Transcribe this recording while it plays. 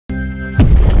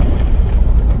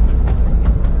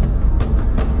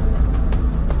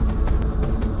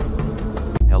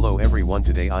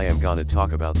today I am gonna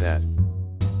talk about that.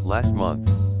 Last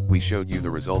month, we showed you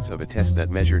the results of a test that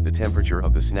measured the temperature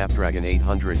of the Snapdragon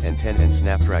 810 and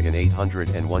Snapdragon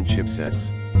 801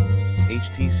 chipsets.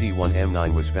 HTC One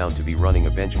M9 was found to be running a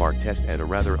benchmark test at a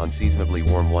rather unseasonably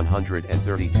warm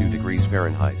 132 degrees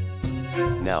Fahrenheit.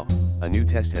 Now, a new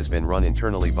test has been run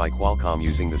internally by Qualcomm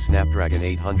using the Snapdragon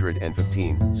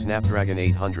 815, Snapdragon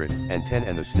 810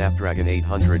 and the Snapdragon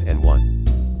 801.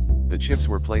 The chips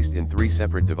were placed in 3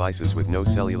 separate devices with no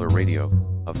cellular radio,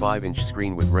 a 5-inch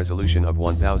screen with resolution of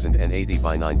 1080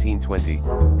 by 1920,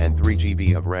 and 3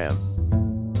 GB of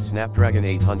RAM. Snapdragon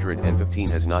 815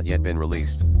 has not yet been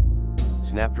released.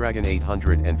 Snapdragon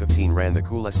 815 ran the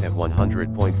coolest at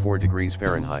 100.4 degrees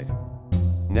Fahrenheit.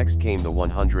 Next came the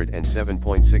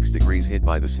 107.6 degrees hit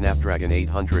by the Snapdragon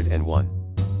 801.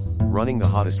 Running the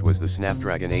hottest was the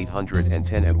Snapdragon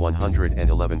 810 at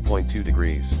 111.2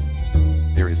 degrees.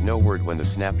 There is no word when the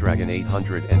Snapdragon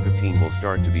 815 will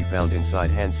start to be found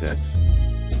inside handsets.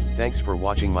 Thanks for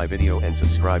watching my video and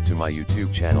subscribe to my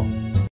YouTube channel.